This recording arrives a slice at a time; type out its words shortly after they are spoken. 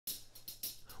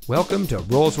Welcome to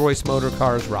Rolls-Royce Motor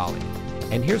Cars Raleigh,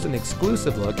 and here's an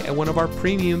exclusive look at one of our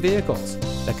premium vehicles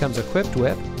that comes equipped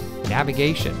with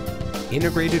navigation,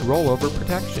 integrated rollover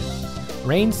protection,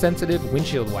 rain-sensitive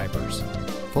windshield wipers,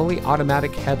 fully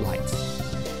automatic headlights,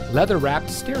 leather-wrapped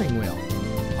steering wheel,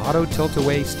 auto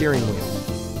tilt-away steering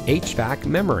wheel, HVAC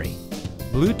memory,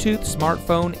 Bluetooth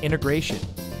smartphone integration,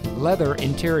 leather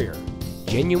interior,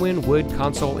 genuine wood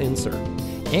console insert,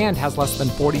 and has less than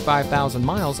 45,000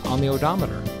 miles on the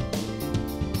odometer.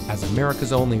 As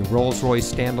America's only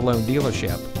Rolls-Royce standalone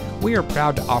dealership, we are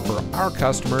proud to offer our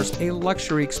customers a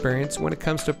luxury experience when it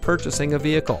comes to purchasing a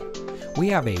vehicle. We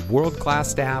have a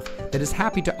world-class staff that is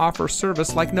happy to offer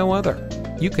service like no other.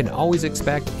 You can always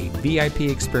expect a VIP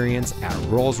experience at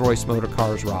Rolls-Royce Motor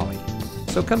Cars Raleigh.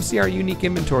 So come see our unique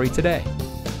inventory today.